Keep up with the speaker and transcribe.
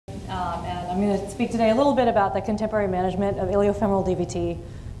I'm going to speak today a little bit about the contemporary management of iliofemoral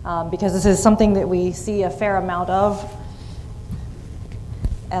DVT because this is something that we see a fair amount of.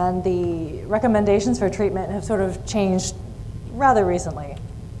 And the recommendations for treatment have sort of changed rather recently.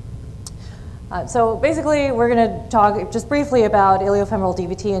 So basically, we're going to talk just briefly about iliofemoral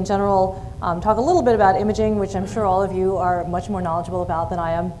DVT in general, talk a little bit about imaging, which I'm sure all of you are much more knowledgeable about than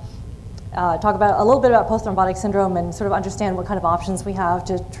I am. Talk about a little bit about post-thrombotic syndrome and sort of understand what kind of options we have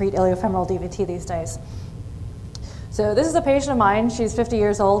to treat iliofemoral DVT these days. So this is a patient of mine. She's 50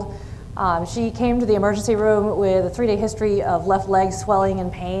 years old. She came to the emergency room with a 3-day history of left leg swelling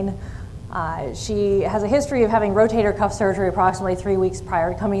and pain. She has a history of having rotator cuff surgery approximately 3 weeks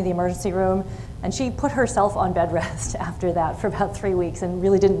prior to coming to the emergency room, and she put herself on bed rest after that for about 3 weeks and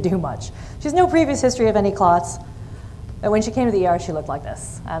really didn't do much. She has no previous history of any clots. But when she came to the ER, she looked like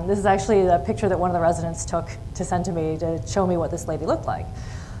this. And this is actually the picture that one of the residents took to send to me to show me what this lady looked like.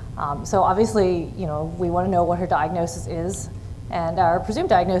 So obviously, we want to know what her diagnosis is. And our presumed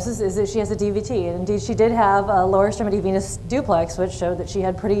diagnosis is that she has a DVT. And indeed, she did have a lower extremity venous duplex, which showed that she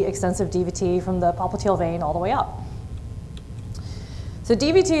had pretty extensive DVT from the popliteal vein all the way up. So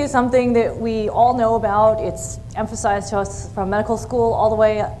DVT is something that we all know about. It's emphasized to us from medical school all the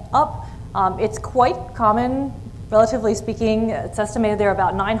way up. It's quite common. Relatively speaking, it's estimated there are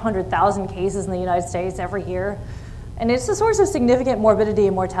about 900,000 cases in the United States every year. And it's a source of significant morbidity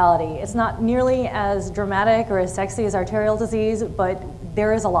and mortality. It's not nearly as dramatic or as sexy as arterial disease, but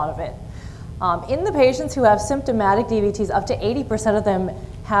there is a lot of it. In the patients who have symptomatic DVTs, up to 80% of them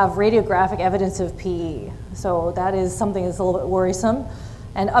have radiographic evidence of PE. So that is something that's a little bit worrisome.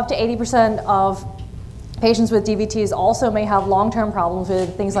 And up to 80% of patients with DVTs also may have long-term problems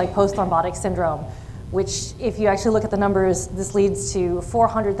with things like post-thrombotic syndrome, which, if you actually look at the numbers, this leads to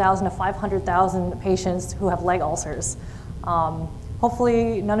 400,000 to 500,000 patients who have leg ulcers.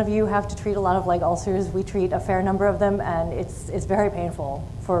 Hopefully, none of you have to treat a lot of leg ulcers. We treat a fair number of them, and it's very painful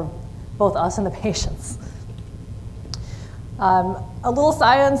for both us and the patients. A little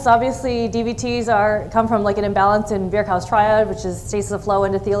science, obviously, DVTs come from like an imbalance in Virchow's triad, which is stasis of flow,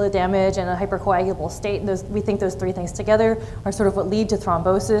 endothelial damage, and a hypercoagulable state. And we think those three things together are sort of what lead to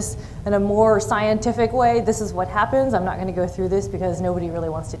thrombosis. In a more scientific way, this is what happens. I'm not going to go through this because nobody really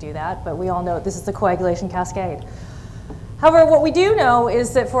wants to do that, but we all know this is the coagulation cascade. However, what we do know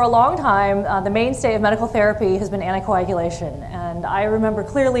is that for a long time, the mainstay of medical therapy has been anticoagulation. And I remember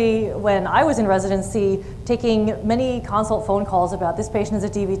clearly when I was in residency taking many consult phone calls about this patient is a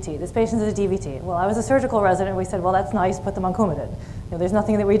DVT, this patient is a DVT. Well, I was a surgical resident. We said, well, that's nice, put them on Coumadin. There's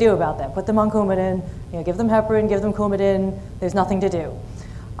nothing that we do about that. Put them on Coumadin, give them heparin, give them Coumadin. There's nothing to do.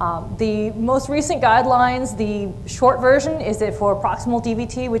 The most recent guidelines, the short version is that for proximal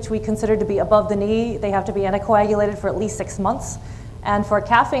DVT, which we consider to be above the knee, they have to be anticoagulated for at least 6 months. And for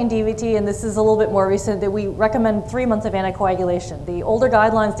caffeine DVT, and this is a little bit more recent, that we recommend 3 months of anticoagulation. The older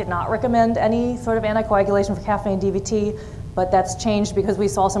guidelines did not recommend any sort of anticoagulation for caffeine DVT, but that's changed because we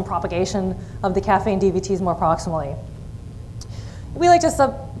saw some propagation of the caffeine DVTs more proximally. We like to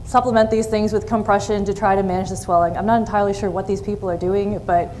supplement these things with compression to try to manage the swelling. I'm not entirely sure what these people are doing,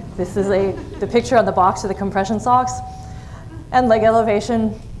 but this is the picture on the box of the compression socks and leg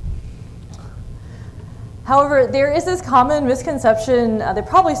elevation. However, there is this common misconception that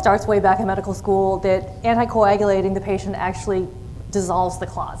probably starts way back in medical school that anticoagulating the patient actually dissolves the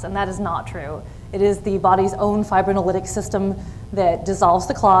clots, and that is not true. It is the body's own fibrinolytic system that dissolves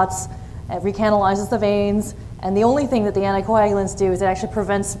the clots, recanalizes the veins, and the only thing that the anticoagulants do is it actually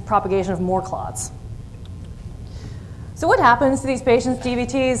prevents propagation of more clots. So what happens to these patients'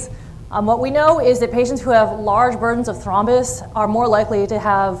 DVTs? What we know is that patients who have large burdens of thrombus are more likely to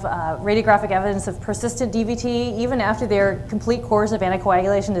have radiographic evidence of persistent DVT even after their complete course of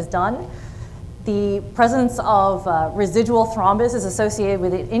anticoagulation is done. The presence of residual thrombus is associated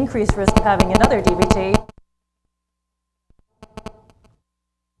with an increased risk of having another DVT.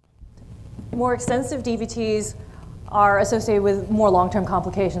 More extensive DVTs are associated with more long-term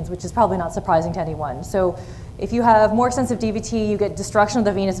complications, which is probably not surprising to anyone. So if you have more extensive DVT, you get destruction of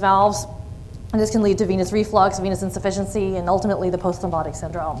the venous valves, and this can lead to venous reflux, venous insufficiency, and ultimately the post-thrombotic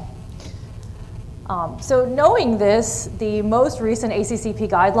syndrome. So knowing this, the most recent ACCP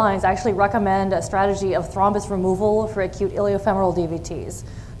guidelines actually recommend a strategy of thrombus removal for acute iliofemoral DVTs.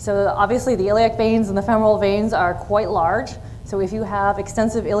 So obviously the iliac veins and the femoral veins are quite large. So if you have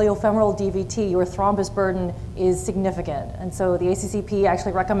extensive iliofemoral DVT, your thrombus burden is significant. And so the ACCP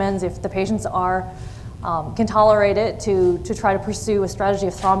actually recommends, if the patients can tolerate it, to try to pursue a strategy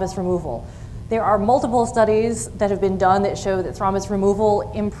of thrombus removal. There are multiple studies that have been done that show that thrombus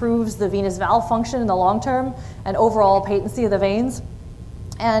removal improves the venous valve function in the long term and overall patency of the veins.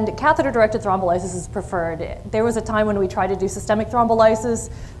 And catheter-directed thrombolysis is preferred. There was a time when we tried to do systemic thrombolysis.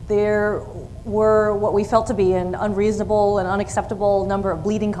 There were what we felt to be an unreasonable and unacceptable number of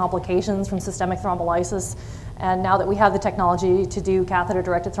bleeding complications from systemic thrombolysis. And now that we have the technology to do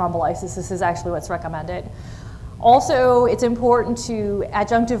catheter-directed thrombolysis, this is actually what's recommended. Also, it's important to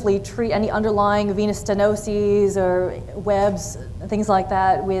adjunctively treat any underlying venous stenoses or webs, things like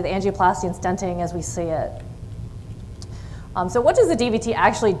that, with angioplasty and stenting as we see it. So what does the DVT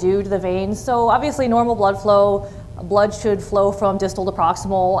actually do to the veins? So obviously normal blood flow, blood should flow from distal to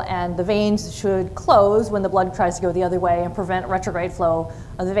proximal, and the veins should close when the blood tries to go the other way and prevent retrograde flow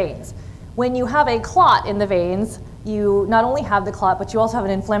of the veins. When you have a clot in the veins, you not only have the clot, but you also have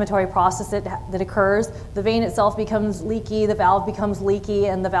an inflammatory process that occurs. The vein itself becomes leaky, the valve becomes leaky,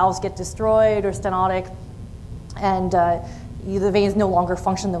 and the valves get destroyed or stenotic, and the veins no longer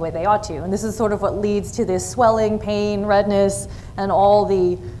function the way they ought to. And this is sort of what leads to this swelling, pain, redness, and all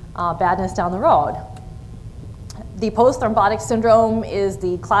the badness down the road. The post-thrombotic syndrome is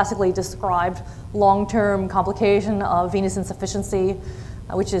the classically described long-term complication of venous insufficiency,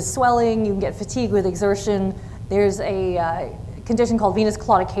 which is swelling. You can get fatigue with exertion. There's a condition called venous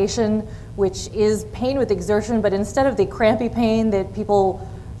claudication, which is pain with exertion, but instead of the crampy pain that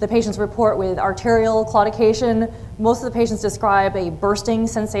the patients report with arterial claudication, most of the patients describe a bursting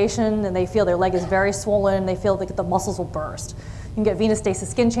sensation, and they feel their leg is very swollen. They feel like the muscles will burst. You can get venous stasis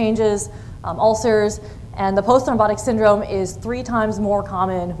skin changes, ulcers, and the post-thrombotic syndrome is 3 times more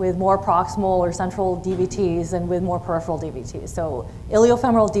common with more proximal or central DVTs than with more peripheral DVTs. So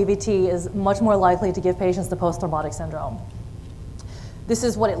iliofemoral DVT is much more likely to give patients the post-thrombotic syndrome. This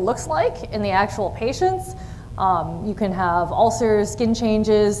is what it looks like in the actual patients. You can have ulcers, skin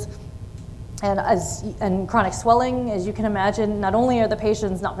changes, and chronic swelling. As you can imagine, not only are the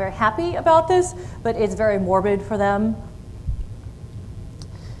patients not very happy about this, but it's very morbid for them.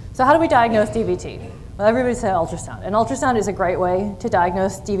 So how do we diagnose DVT? Well, everybody said ultrasound. And ultrasound is a great way to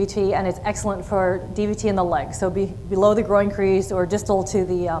diagnose DVT, and it's excellent for DVT in the leg, so below the groin crease or distal to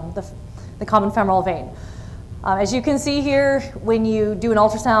the common femoral vein. As you can see here, when you do an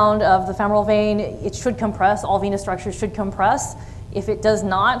ultrasound of the femoral vein, it should compress. All venous structures should compress. If it does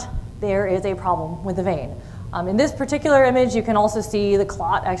not, there is a problem with the vein. In this particular image, you can also see the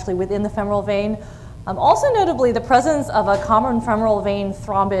clot actually within the femoral vein. Also notably, the presence of a common femoral vein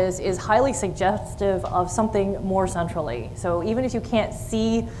thrombus is highly suggestive of something more centrally. So even if you can't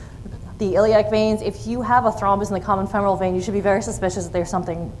see the iliac veins, if you have a thrombus in the common femoral vein, you should be very suspicious that there's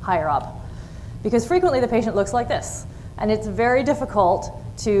something higher up. Because frequently the patient looks like this, and it's very difficult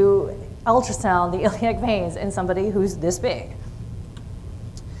to ultrasound the iliac veins in somebody who's this big.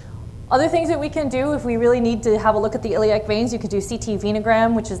 Other things that we can do if we really need to have a look at the iliac veins, you could do CT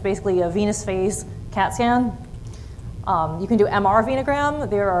venogram, which is basically a venous phase CAT scan. You can do MR venogram.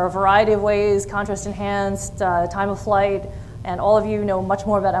 There are a variety of ways, contrast enhanced, time of flight, and all of you know much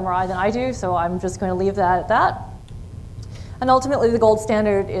more about MRI than I do, so I'm just going to leave that at that. And ultimately, the gold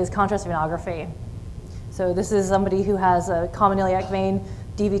standard is contrast venography. So this is somebody who has a common iliac vein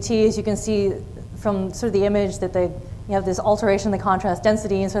DVT. As you can see from sort of the image that you have this alteration in the contrast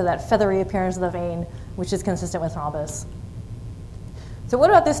density and sort of that feathery appearance of the vein, which is consistent with thrombus. So what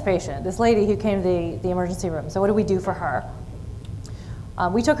about this patient, this lady who came to the emergency room? So what did we do for her?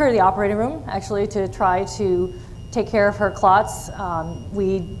 We took her to the operating room, actually, to try to take care of her clots.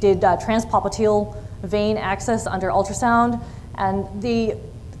 We did transpopliteal vein access under ultrasound, and the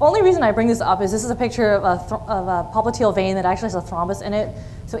only reason I bring this up is this is a picture of a popliteal vein that actually has a thrombus in it.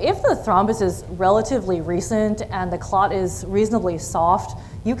 So if the thrombus is relatively recent and the clot is reasonably soft,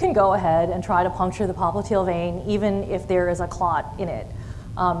 you can go ahead and try to puncture the popliteal vein even if there is a clot in it.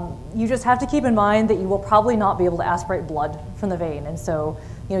 You just have to keep in mind that you will probably not be able to aspirate blood from the vein, and so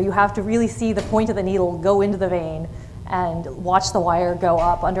you have to really see the point of the needle go into the vein and watch the wire go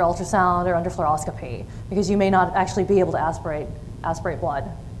up under ultrasound or under fluoroscopy, because you may not actually be able to aspirate blood.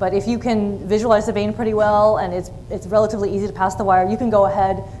 But if you can visualize the vein pretty well and it's relatively easy to pass the wire, you can go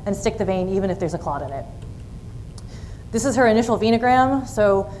ahead and stick the vein even if there's a clot in it. This is her initial venogram.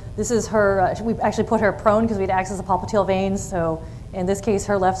 So this is her, we actually put her prone because we had to access the popliteal veins. So in this case,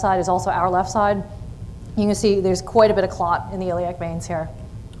 her left side is also our left side. You can see there's quite a bit of clot in the iliac veins here.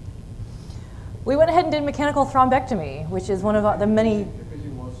 We went ahead and did mechanical thrombectomy, which is one of the many. Because she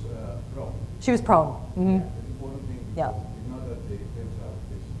was prone. She was prone. Mm-hmm. The important thing Yeah. is not that the veins are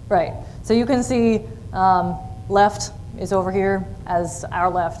this. Right. So you can see left is over here as our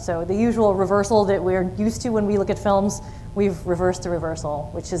left. So the usual reversal that we're used to when we look at films, we've reversed the reversal,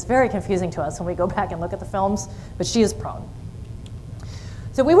 which is very confusing to us when we go back and look at the films, but she is prone.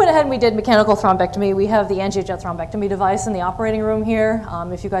 So we went ahead and we did mechanical thrombectomy. We have the angiojet thrombectomy device in the operating room here.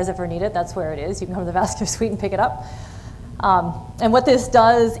 If you guys ever need it, that's where it is. You can come to the vascular suite and pick it up. And what this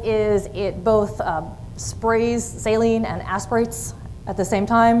does is it both sprays saline and aspirates at the same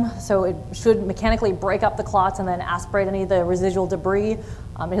time. So it should mechanically break up the clots and then aspirate any of the residual debris.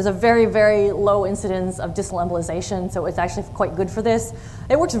 It has a very, very low incidence of distal embolization, so it's actually quite good for this.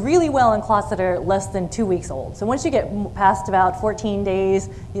 It works really well in clots that are less than 2 weeks old. So once you get past about 14 days,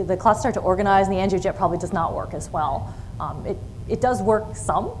 the clots start to organize and the angiojet probably does not work as well. It does work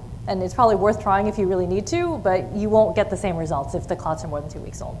some, and it's probably worth trying if you really need to, but you won't get the same results if the clots are more than 2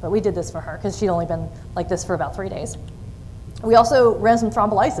 weeks old. But we did this for her because she'd only been like this for about 3 days. We also ran some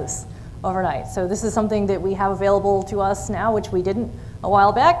thrombolysis overnight. So this is something that we have available to us now, which we didn't a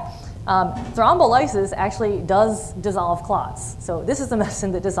while back. Thrombolysis actually does dissolve clots. So this is the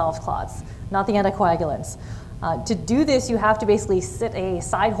medicine that dissolves clots, not the anticoagulants. To do this, you have to basically sit a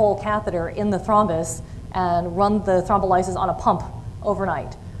side hole catheter in the thrombus and run the thrombolysis on a pump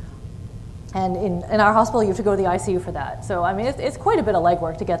overnight. And in our hospital, you have to go to the ICU for that. So I mean, it's quite a bit of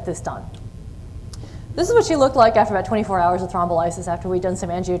legwork to get this done. This is what she looked like after about 24 hours of thrombolysis after we'd done some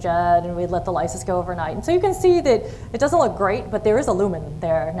angiojet and we'd let the lysis go overnight. And so you can see that it doesn't look great, but there is a lumen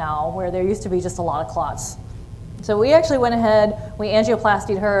there now where there used to be just a lot of clots. So we actually went ahead, we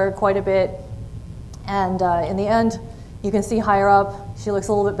angioplastied her quite a bit, and in the end, you can see higher up, she looks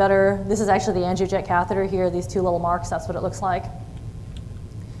a little bit better. This is actually the angiojet catheter here, these two little marks, that's what it looks like.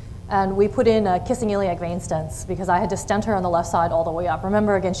 And we put in kissing iliac vein stents because I had to stent her on the left side all the way up.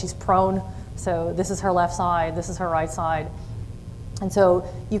 Remember, again, she's prone. So this is her left side, this is her right side. And so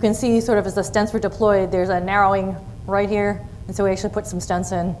you can see sort of as the stents were deployed, there's a narrowing right here. And so we actually put some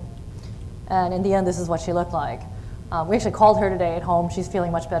stents in. And in the end, this is what she looked like. We actually called her today at home. She's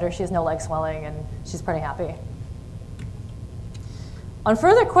feeling much better. She has no leg swelling, and she's pretty happy. On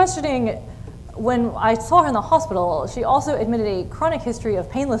further questioning, when I saw her in the hospital, she also admitted a chronic history of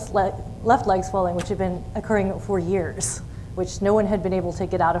painless left leg swelling, which had been occurring for years, which no one had been able to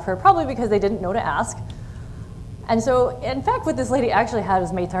get out of her, probably because they didn't know to ask. And so, in fact, what this lady actually had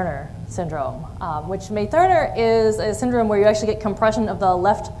was May-Thurner syndrome, which May-Thurner is a syndrome where you actually get compression of the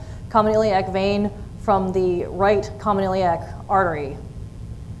left common iliac vein from the right common iliac artery.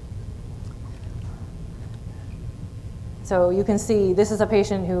 So you can see this is a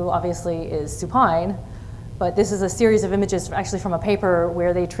patient who obviously is supine, but this is a series of images actually from a paper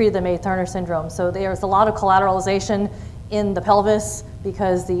where they treated the May-Thurner syndrome. So there's a lot of collateralization in the pelvis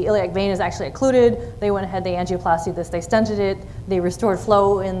because the iliac vein is actually occluded. They went ahead, they angioplastied this, they stented it, they restored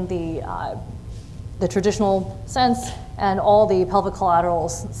flow in the traditional sense, and all the pelvic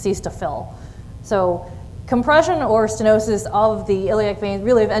collaterals ceased to fill. So compression or stenosis of the iliac vein,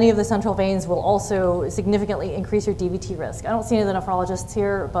 really of any of the central veins, will also significantly increase your DVT risk. I don't see any of the nephrologists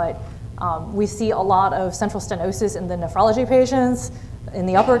here, but we see a lot of central stenosis in the nephrology patients, in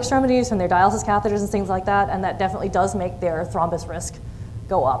the upper extremities from their dialysis catheters and things like that, and that definitely does make their thrombus risk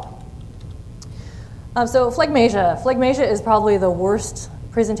go up. So phlegmasia. Phlegmasia is probably the worst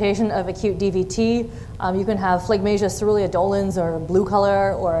presentation of acute DVT. You can have phlegmasia ceruleus dolens or blue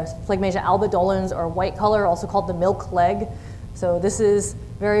color, or phlegmasia alba dolens or white color, also called the milk leg. So this is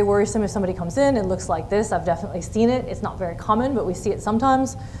very worrisome if somebody comes in and looks like this. I've definitely seen it. It's not very common, but we see it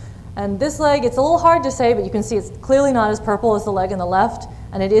sometimes. And this leg, it's a little hard to say, but you can see it's clearly not as purple as the leg on the left,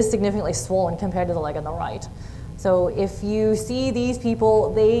 and it is significantly swollen compared to the leg on the right. So if you see these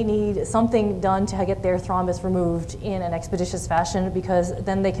people, they need something done to get their thrombus removed in an expeditious fashion, because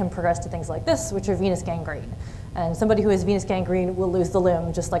then they can progress to things like this, which are venous gangrene. And somebody who has venous gangrene will lose the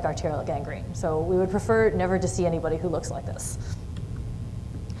limb just like arterial gangrene. So we would prefer never to see anybody who looks like this.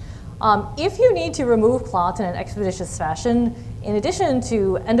 If you need to remove clots in an expeditious fashion, in addition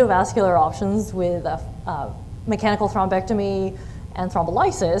to endovascular options with mechanical thrombectomy and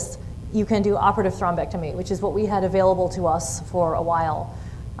thrombolysis, you can do operative thrombectomy, which is what we had available to us for a while.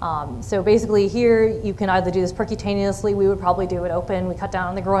 So basically here, you can either do this percutaneously. We would probably do it open. We cut down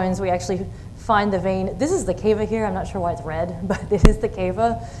on the groins. We actually find the vein. This is the cava here. I'm not sure why it's red, but it is the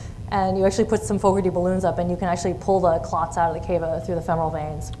cava. And you actually put some Fogarty balloons up, and you can actually pull the clots out of the cava through the femoral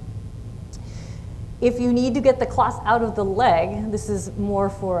veins. If you need to get the clots out of the leg, this is more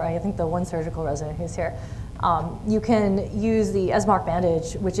for, I think, the one surgical resident who's here. You can use the Esmark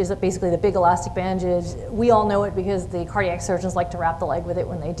bandage, which is basically the big elastic bandage. We all know it because the cardiac surgeons like to wrap the leg with it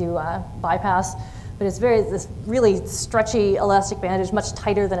when they do bypass. But it's this really stretchy elastic bandage, much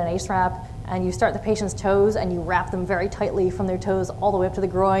tighter than an ACE wrap. And you start the patient's toes and you wrap them very tightly from their toes all the way up to the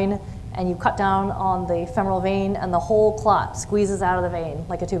groin. And you cut down on the femoral vein, and the whole clot squeezes out of the vein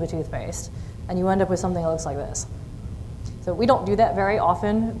like a tube of toothpaste. And you end up with something that looks like this. So we don't do that very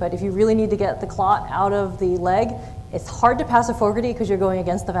often, but if you really need to get the clot out of the leg, it's hard to pass a Fogarty because you're going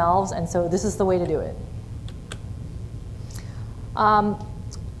against the valves, and so this is the way to do it. I'm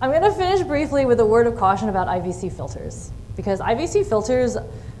going to finish briefly with a word of caution about IVC filters, because IVC filters,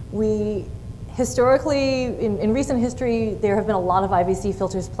 historically, in recent history, there have been a lot of IVC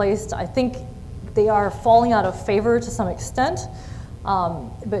filters placed. I think they are falling out of favor to some extent,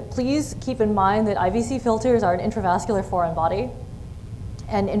 but please keep in mind that IVC filters are an intravascular foreign body,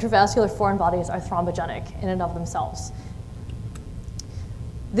 and intravascular foreign bodies are thrombogenic in and of themselves.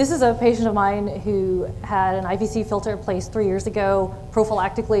 This is a patient of mine who had an IVC filter placed 3 years ago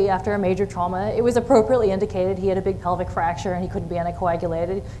prophylactically after a major trauma. It was appropriately indicated. He had a big pelvic fracture and he couldn't be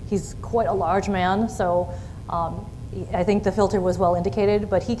anticoagulated. He's quite a large man, so I think the filter was well indicated,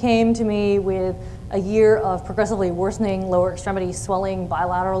 but he came to me with a year of progressively worsening lower extremity swelling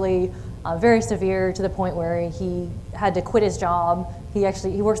bilaterally, very severe, to the point where he had to quit his job. He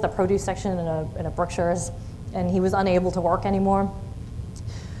works the produce section in a Brookshire's, and he was unable to work anymore.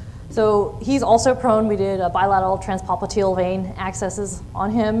 So he's also prone. We did a bilateral transpopliteal vein accesses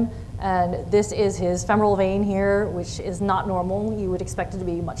on him, and this is his femoral vein here, which is not normal. You would expect it to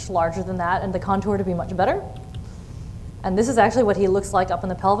be much larger than that, and the contour to be much better. And this is actually what he looks like up in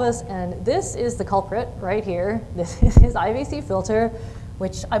the pelvis, and this is the culprit right here. This is his IVC filter,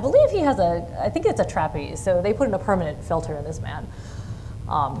 which I believe he has I think it's a trapeze, so they put in a permanent filter in this man.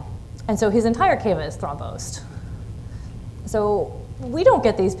 And so his entire cava is thrombosed. So we don't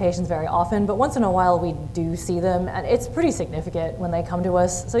get these patients very often, but once in a while we do see them, and it's pretty significant when they come to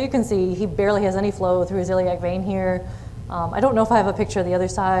us. So you can see he barely has any flow through his iliac vein here. I don't know if I have a picture of the other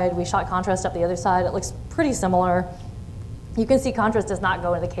side. We shot contrast up the other side. It looks pretty similar. You can see contrast does not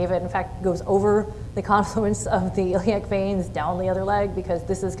go into the cava. In fact, goes over the confluence of the iliac veins down the other leg because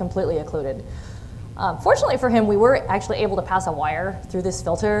this is completely occluded. Fortunately for him, we were actually able to pass a wire through this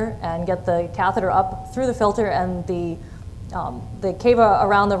filter and get the catheter up through the filter, and the cava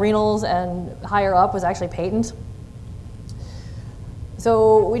around the renals and higher up was actually patent.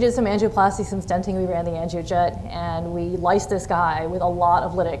 So we did some angioplasty, some stenting, we ran the angiojet, and we lysed this guy with a lot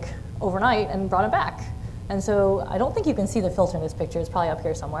of lytic overnight and brought him back. And so I don't think you can see the filter in this picture, it's probably up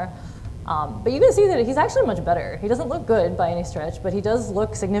here somewhere. But you can see that he's actually much better. He doesn't look good by any stretch, but he does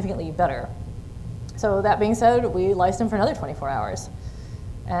look significantly better. So that being said, we lysed him for another 24 hours.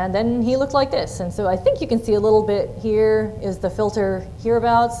 And then he looked like this. And so I think you can see a little bit here is the filter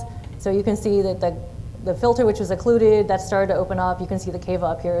hereabouts. So you can see that the filter, which was occluded, that started to open up. You can see the cava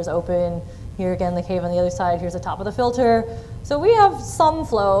up here is open. Here again, the cava on the other side. Here's the top of the filter. So we have some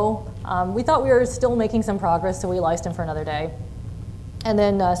flow. We thought we were still making some progress, so we lysed him for another day. And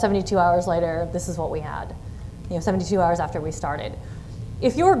then 72 hours later, this is what we had. 72 hours after we started.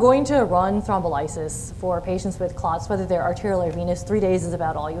 If you're going to run thrombolysis for patients with clots, whether they're arterial or venous, 3 days is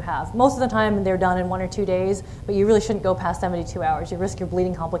about all you have. Most of the time they're done in 1 or 2 days, but you really shouldn't go past 72 hours. Your risk of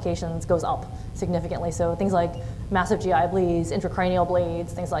bleeding complications goes up significantly. So things like massive GI bleeds, intracranial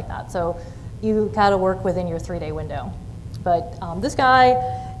bleeds, things like that. So you gotta work within your 3-day window. But this guy,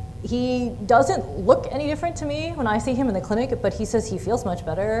 he doesn't look any different to me when I see him in the clinic, but he says he feels much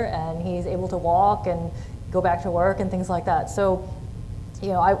better and he's able to walk and go back to work and things like that. So,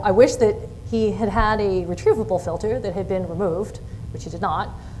 I wish that he had had a retrievable filter that had been removed, which he did not,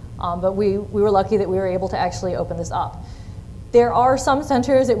 but we were lucky that we were able to actually open this up. There are some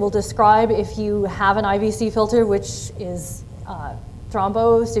centers that will describe if you have an IVC filter, which is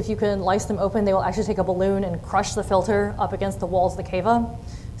thrombosed. If you can lyse them open, they will actually take a balloon and crush the filter up against the walls of the cava.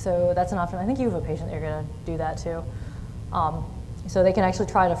 So that's an option. I think you have a patient that you're going to do that too. So they can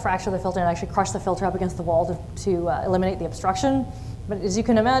actually try to fracture the filter and actually crush the filter up against the wall to eliminate the obstruction. But as you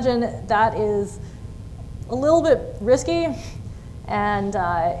can imagine, that is a little bit risky, and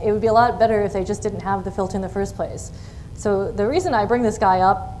it would be a lot better if they just didn't have the filter in the first place. So the reason I bring this guy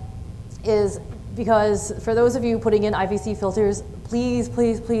up is because for those of you putting in IVC filters, please,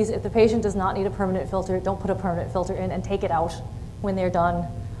 please, please, if the patient does not need a permanent filter, don't put a permanent filter in and take it out when they're done.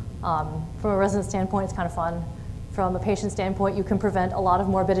 From a resident standpoint, it's kind of fun. From a patient standpoint, you can prevent a lot of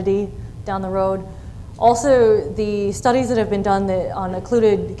morbidity down the road. Also, the studies that have been done on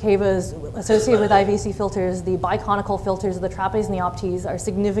occluded cavas associated with IVC filters, the biconical filters, the trapeze and the optes, are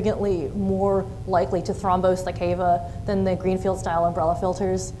significantly more likely to thrombose the cava than the Greenfield-style umbrella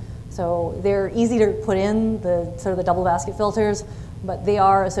filters. So they're easy to put in, the sort of the double basket filters, but they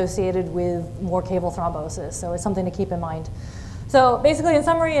are associated with more caval thrombosis. So it's something to keep in mind. So basically, in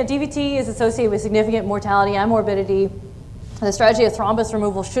summary, a DVT is associated with significant mortality and morbidity. The strategy of thrombus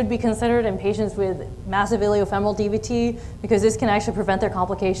removal should be considered in patients with massive iliofemoral DVT because this can actually prevent their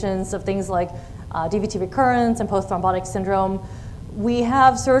complications of things like DVT recurrence and post-thrombotic syndrome. We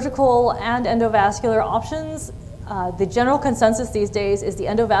have surgical and endovascular options. The general consensus these days is the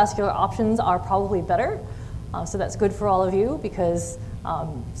endovascular options are probably better. So that's good for all of you because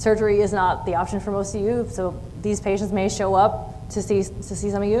surgery is not the option for most of you. So these patients may show up to see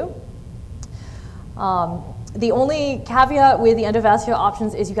some of you. The only caveat with the endovascular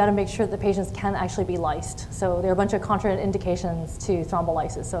options is you got to make sure that the patients can actually be lysed. So there are a bunch of contraindications to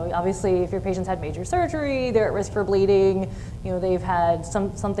thrombolysis. So obviously, if your patients had major surgery, they're at risk for bleeding. You know, they've had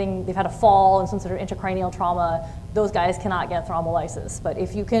they've had a fall and some sort of intracranial trauma. Those guys cannot get thrombolysis. But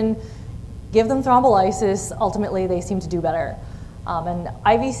if you can give them thrombolysis, ultimately they seem to do better. And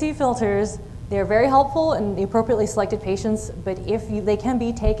IVC filters, they're very helpful in the appropriately selected patients, but if they can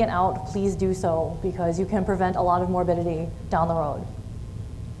be taken out, please do so because you can prevent a lot of morbidity down the road.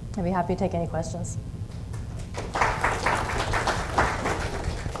 I'd be happy to take any questions.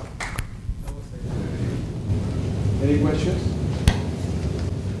 Any questions?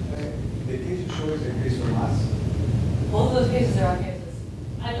 The case you show is a case from us. Both of those cases are our cases.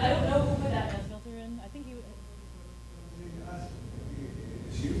 I don't know who put that filter in. I think you.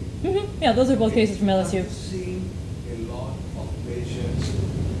 It's you. Mm-hmm. Yeah, those are both cases from LSU. I've seen a lot of patients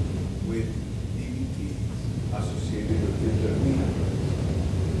with DVT associated with filter.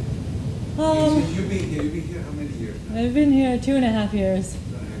 You've been here how many years now? I've been here 2.5 years.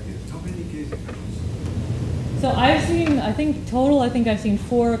 2.5 years. How many cases have you seen? So I've seen, I think I've seen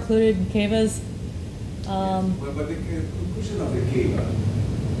 4 occluded cavas. But the conclusion of the cava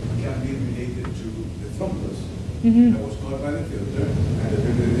can be related to the thrombus that was caused by the filter, and the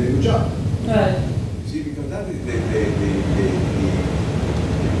filter did a good job. Right. You see, because that is the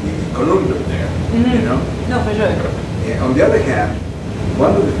conundrum there, you know? No, for sure. On the other hand,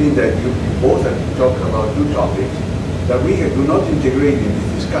 one of the things that you both have talked about, 2 topics, that we do not integrate in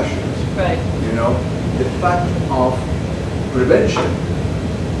these discussions. Right. You know, the fact of prevention.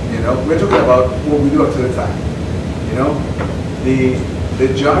 You know, we're talking about what we do after the fact. You know, the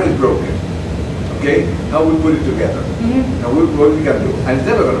jar is broken. Okay, how we put it together. Now what we can do, and it's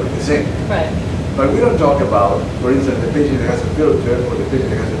never going to be the same. Right. But we don't talk about, for instance, the patient that has a filter or the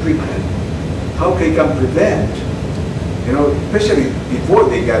patient that has a treatment. How they can prevent, you know, especially before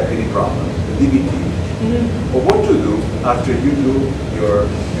they get any problems, the DVT, or what to do after you do your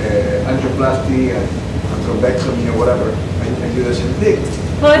angioplasty and thrombectomy or whatever, and do the same thing.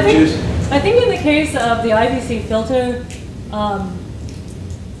 Well, I think in the case of the IVC filter,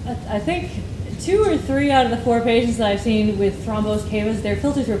 I think 2 or 3 out of the 4 patients that I've seen with thrombosed cavas, their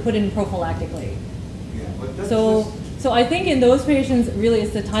filters were put in prophylactically. Yeah, but So I think in those patients, really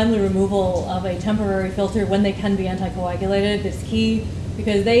it's the timely removal of a temporary filter when they can be anticoagulated that's key,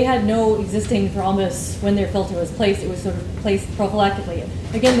 because they had no existing thrombus when their filter was placed. It was sort of placed prophylactically.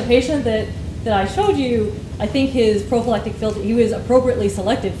 Again, the patient that I showed you, I think his prophylactic filter, he was appropriately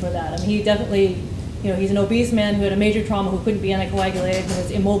selected for that. I mean, he definitely, you know, he's an obese man who had a major trauma who couldn't be anticoagulated and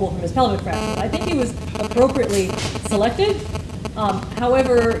was immobile from his pelvic fracture. I think he was appropriately selected.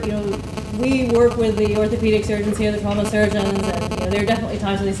 However, you know, we work with the orthopedic surgeons here, the trauma surgeons, and you know, there are definitely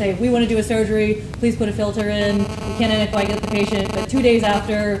times when they say, we want to do a surgery, please put a filter in. We can't anticoagulate the patient, but 2 days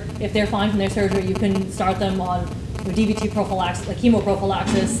after, if they're fine from their surgery, you can start them on DVT prophylaxis, like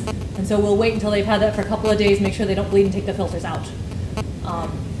chemoprophylaxis. And so we'll wait until they've had that for a couple of days, make sure they don't bleed and take the filters out.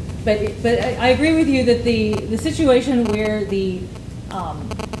 But I agree with you that the situation where the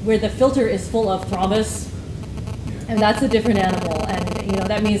filter is full of thrombus, and that's a different animal, and you know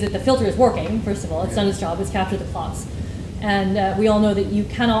that means that the filter is working. First of all, it's done its job, it's captured the clots, and we all know that you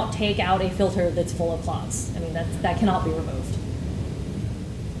cannot take out a filter that's full of clots. I mean that cannot be removed.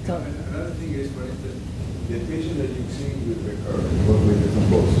 So another thing is, for instance, the patient that you've seen with recurrence or with the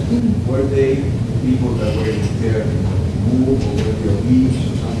thrombosis, were they people that were there move or were they obese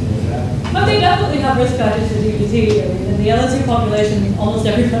or something like that? But they definitely have risk factors for DVT. I mean, in the LSU population, almost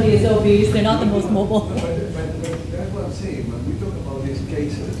everybody is obese. They're not the most mobile. But that's what I'm saying. When we talk about these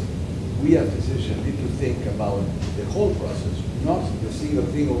cases, we as physicians need to think about the whole process, not the single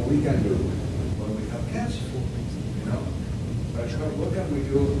thing what we can do when we have cancer. You know, but what can we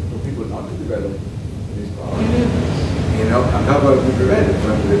do for people not to develop this problem? You know, and how about we prevent it?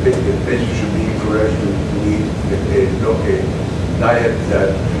 When the patient should be encouraged to eat a diet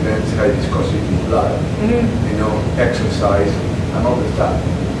that prevents high viscosity in blood, you know, exercise, and all this stuff.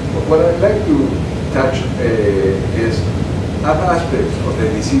 But what I'd like to touch is other aspects of the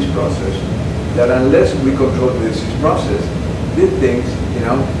disease process that unless we control the disease process, these things, you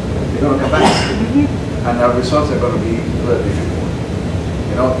know, they're going to come back. And our results are going to be relatively poor.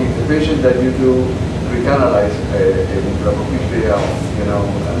 You know, if the patient that you do recanalize an intrapopliteal, you know,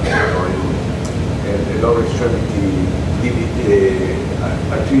 or lower extremity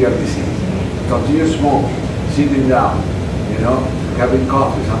arterial disease, continue smoking, sitting down, you know, having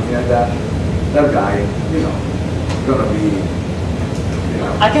coffee, something like that, that guy, you know, gonna be, you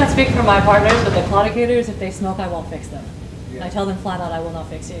know. I can't speak for my partners, but the claudicators, if they smoke, I won't fix them. Yeah. I tell them flat out, I will not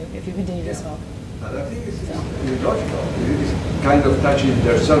fix you if you continue to smoke. But I think it's logical. It's kind of touching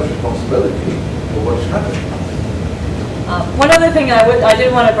their self-responsibility for what's happening. One other thing I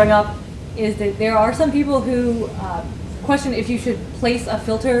did want to bring up is that there are some people who question if you should place a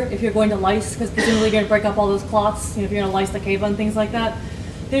filter if you're going to lyse, because presumably you're going to break up all those clots, you know, if you're going to lyse the cava and things like that.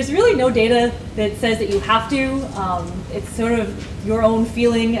 There's really no data that says that you have to. It's sort of your own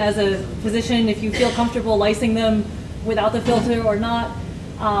feeling as a physician if you feel comfortable lysing them without the filter or not.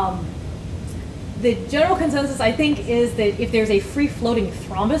 The general consensus, I think, is that if there's a free-floating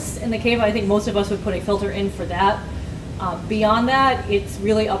thrombus in the cava, I think most of us would put a filter in for that. Beyond that, it's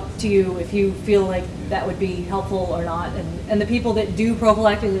really up to you if you feel like that would be helpful or not. And the people that do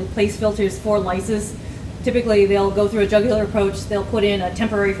prophylactically place filters for lysis, typically they'll go through a jugular approach, they'll put in a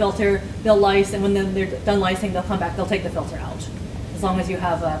temporary filter, they'll lyse, and when then they're done lysing, they'll come back, they'll take the filter out, as long as you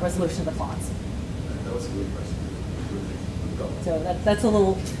have a resolution of the clots. That was a good question. So that's a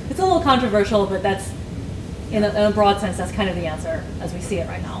little controversial, but that's, in a broad sense, that's kind of the answer as we see it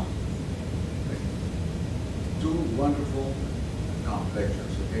right now. Two wonderful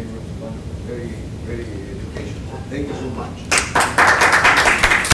lectures, okay? Wonderful, very, very educational. Thank you so much.